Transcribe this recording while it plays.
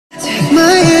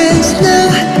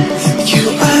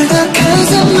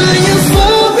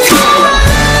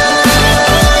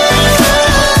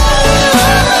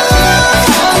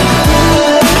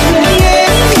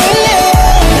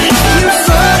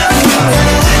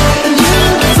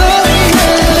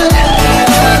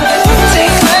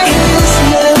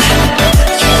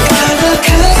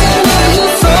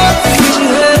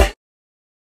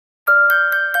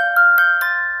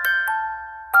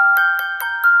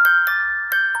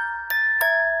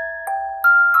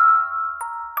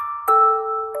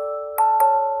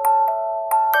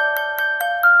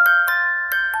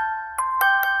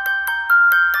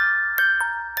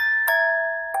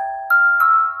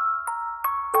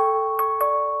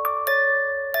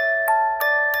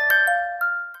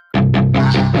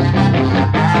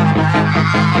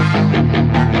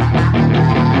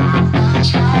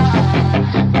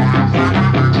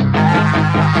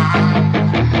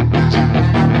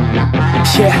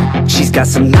She's got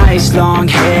some nice long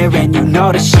hair, and you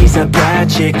know that she's a bad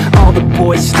chick. All the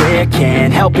boys stare,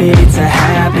 can't help it, it's a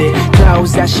habit.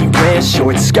 Clothes that she wears,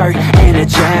 short skirt and a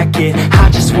jacket. I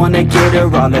just wanna get her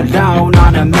all alone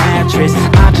on a mattress.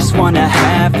 I just wanna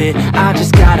have it, I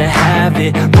just gotta have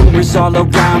it. Rumors all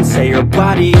around say her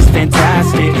body is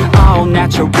fantastic. All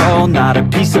natural, not a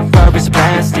piece of fur is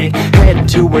plastic. Head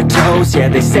to her toes, yeah,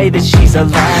 they say that she's a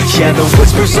latch. Yeah, the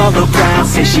whispers all around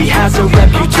say she has a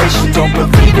reputation. Don't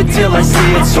believe it till I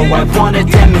see it, so I want a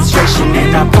demonstration.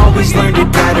 And I've always learned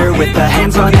it better with a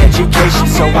hands-on education.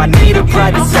 So I need a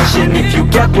private session, if you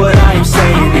get what I am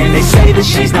saying. And they say that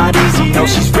she's not easy, no,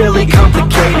 she's really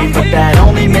complicated. But that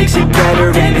only makes it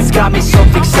better, and it's got me so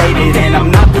fixated. And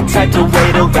I'm not the type to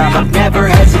wait around, I've never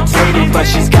hesitated. But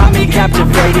she's got me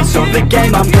captivated, so the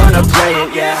game, I'm gonna play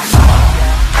it, yeah.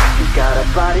 She's got a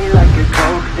body like a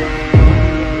coke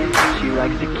thing. She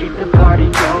likes to keep the party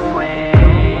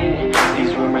going.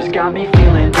 These rumors got me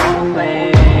feeling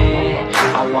lonely.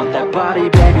 I want that body,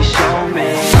 baby, show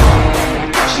me.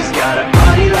 She's got a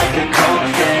body like a coke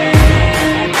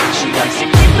thing. She likes to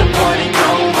keep the party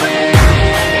going.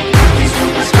 These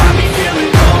rumors got me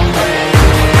feeling lonely.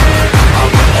 I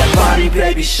want that body,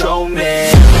 baby, show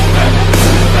me.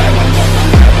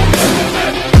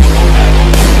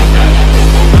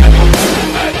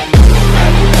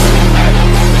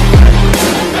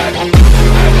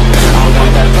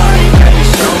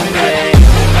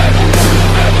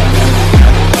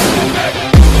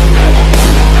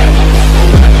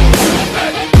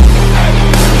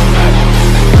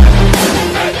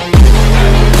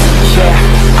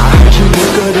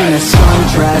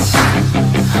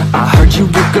 I heard you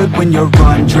look good when you're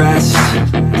undressed.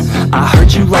 I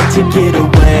heard you like to get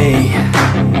away.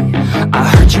 I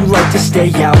heard you like to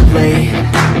stay out late.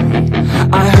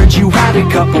 I heard you had a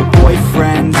couple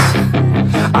boyfriends.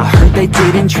 I heard they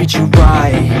didn't treat you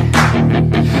right.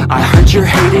 I heard you're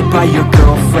hated by your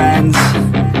girlfriends,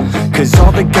 'cause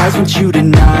all the guys want you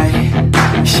tonight.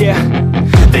 Yeah,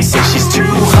 they say she's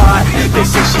too hot, they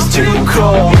say she's too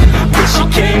cold. Where she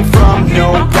came from,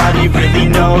 nobody really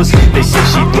knows. They say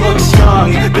she looks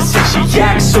young, but say she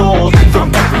acts old.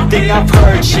 From everything I've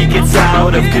heard, she gets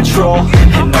out of control.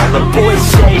 And all the boys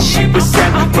say she was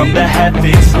sent from the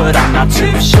heavens, but I'm not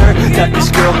too sure that this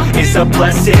girl is a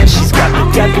blessing. She's got the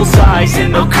devil's eyes,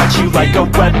 and they'll cut you like a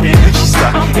weapon. She's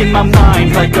stuck in my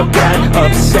mind like a bad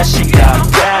obsession.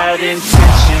 Got bad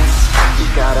intentions.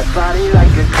 She's got a body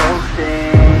like a coke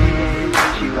thing.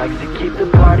 She likes to keep the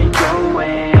party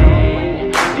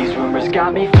going. These rumors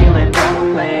got me feeling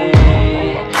lonely.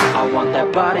 I want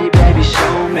that body, baby,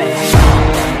 show me.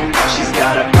 She's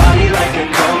got a body like a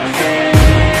coke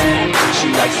thing. She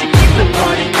likes to keep the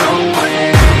party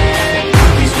going.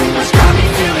 These rumors got me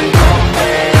feeling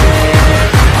lonely.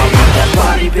 I want that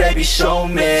body, baby, show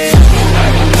me.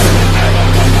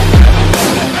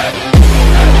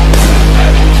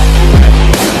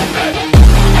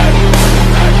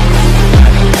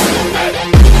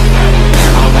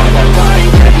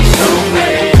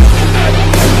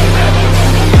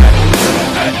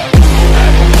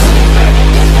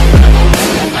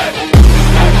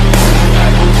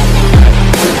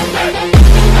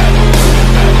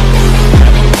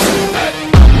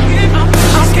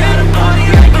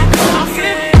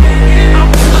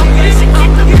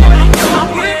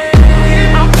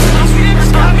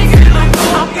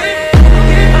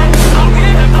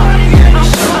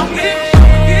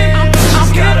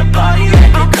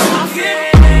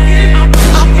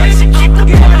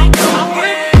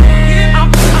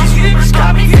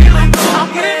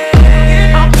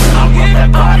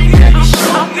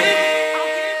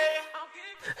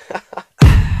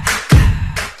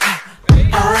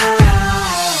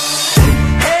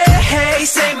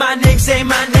 Say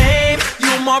my name,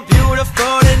 you're more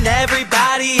beautiful than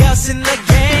everybody else in the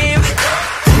game.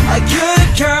 A good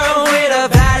girl with a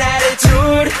bad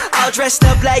attitude, all dressed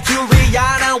up like you,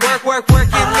 Rihanna. Work in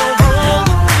the room.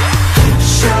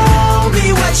 Show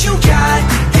me what you got.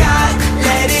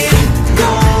 Let it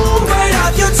go right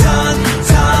off your tongue.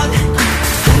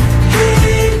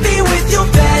 Hit me with your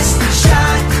best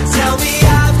shot. Tell me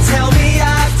up.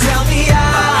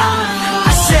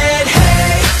 I said,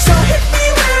 hey, so hit me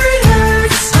where it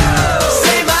hurts.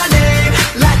 Say my name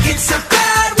like it's a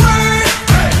bad word.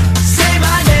 Say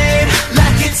my name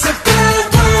like it's a bad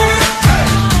word.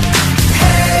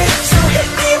 Hey, so hit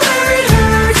me where it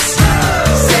hurts.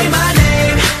 Say my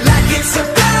name like it's a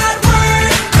bad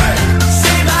word.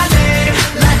 Say my name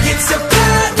like it's a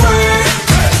bad word.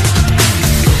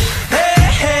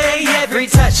 Hey, every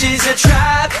touch is a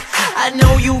trap. I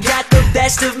know you got the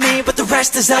best of me, but the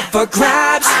rest is up for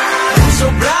grabs. So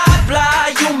blah, blah,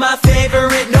 you my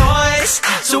favorite, no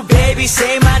baby,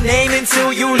 say my name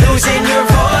until you losing your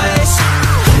voice.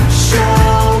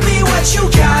 Show me what you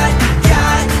got,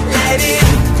 let it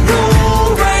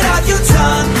roll right off your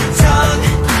tongue.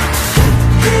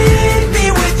 Hit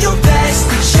me with your best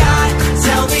shot.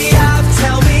 Tell me up,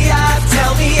 tell me up,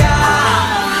 tell me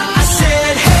up. I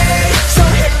said hey, so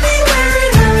hit me where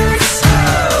it hurts.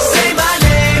 Say my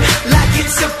name like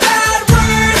it's a bad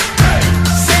word.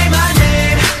 Say my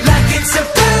name like it's a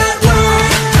bad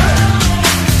word.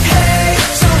 Hey,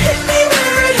 so hit me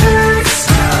where it hurts.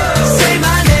 Say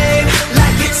my name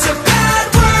like it's a bad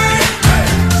word.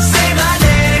 Say my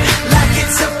name like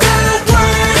it's a bad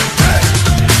word.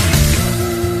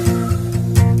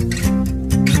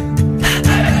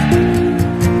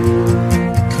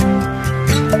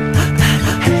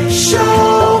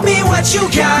 Show me what you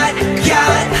got,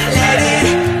 let it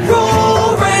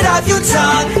roll right off your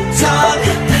tongue.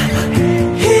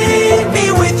 Hit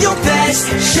me with your best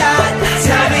shot.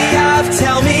 Tell me up,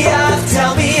 tell me up,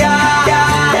 tell me up.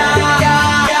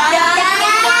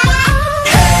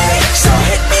 Hey, so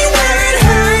hit me where it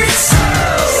hurts.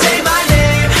 Say my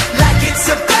name like it's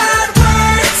a bad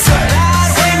word.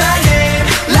 Say my name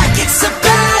like it's a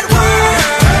bad word.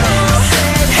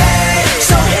 Hey,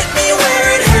 so hit me where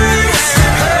it hurts.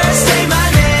 Say my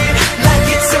name like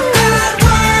it's a bad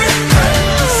word.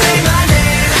 Say my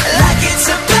name like it's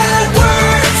a bad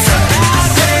word. I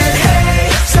said hey,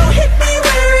 so hit me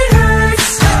where it hurts.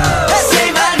 Say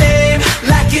my name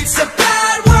like it's a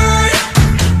bad word.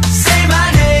 Say my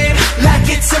name like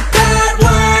it's a bad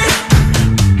word.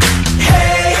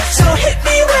 Hey, so hit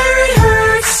me where it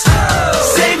hurts.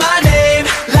 Say my name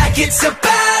like it's a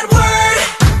bad word.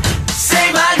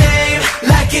 Say my name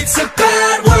like it's a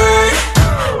bad word.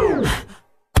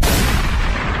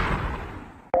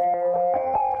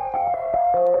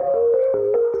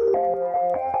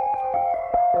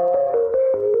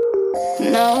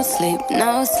 No sleep,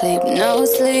 no sleep, no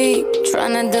sleep.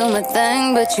 Tryna do my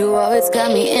thing, but you always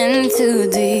got me in too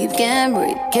deep. Can't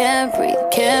breathe, can't breathe,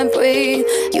 can't breathe.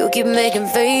 You keep making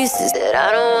faces that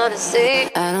I don't wanna see.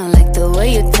 I don't like the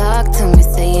way you talk to me,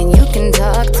 saying you can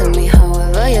talk to me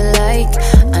however you like.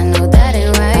 I know that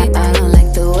ain't right. I don't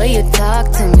like the way you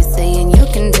talk to me, saying you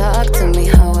can talk to me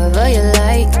however you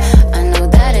like. I know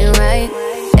that ain't right.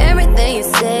 Everything you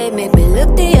say make me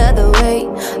look the other way.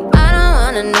 I don't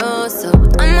wanna know, so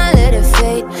I'ma let it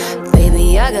fade.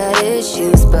 Baby, I got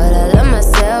issues, but I love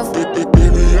myself.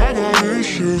 Baby, I got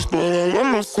issues, but I love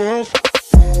myself.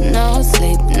 No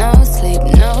sleep, no sleep,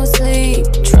 no sleep.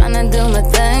 Tryna do my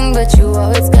thing, but you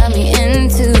always got me in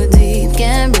too deep.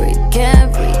 Can't breathe,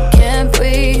 can't breathe, can't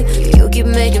breathe. You keep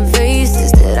making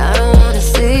faces that I don't wanna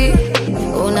see.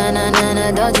 Oh na na na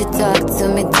na, don't you talk to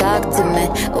me, talk to me.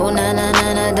 Oh na na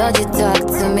na na, don't you talk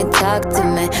to me, talk to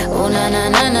me. Oh na na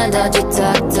na na, don't you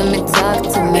talk to me, talk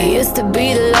to me. Used to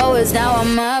be the lowest, now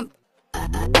I'm up.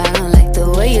 I don't like the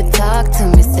way you talk to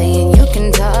me, saying you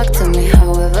can talk to me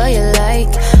however you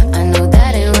like. I know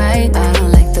that ain't right. I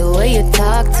don't like the way you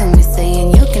talk to me,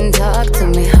 saying you can talk to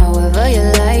me however you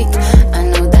like. I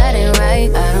know that ain't right.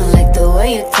 I don't like the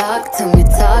way you talk to me,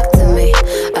 talk to me.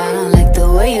 I don't like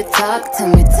the way you talk to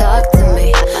me, talk to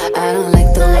me. I don't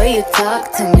like the way you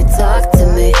talk to me, talk to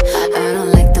me. I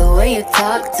don't like the way you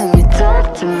talk to me,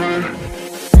 talk to me.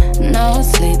 No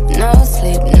sleep, no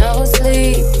sleep, no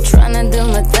sleep. Tryna do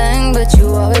my thing, but you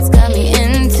always got me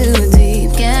in too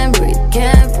deep. Can't breathe,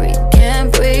 can't breathe,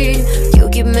 can't breathe. You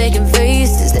keep making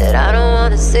faces that I don't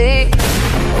wanna see.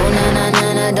 Oh na na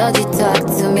na na, don't you talk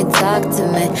to me, talk to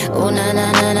me. Oh na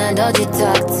na na na, don't you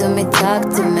talk to me, talk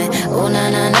to me. Oh na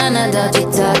na na na, don't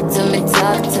you talk to me,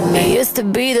 talk to me. Used to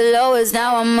be the lowest,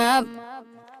 now I'm up.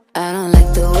 I don't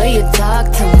like the way you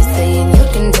talk to me, saying you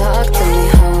can talk to me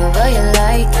however you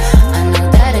like.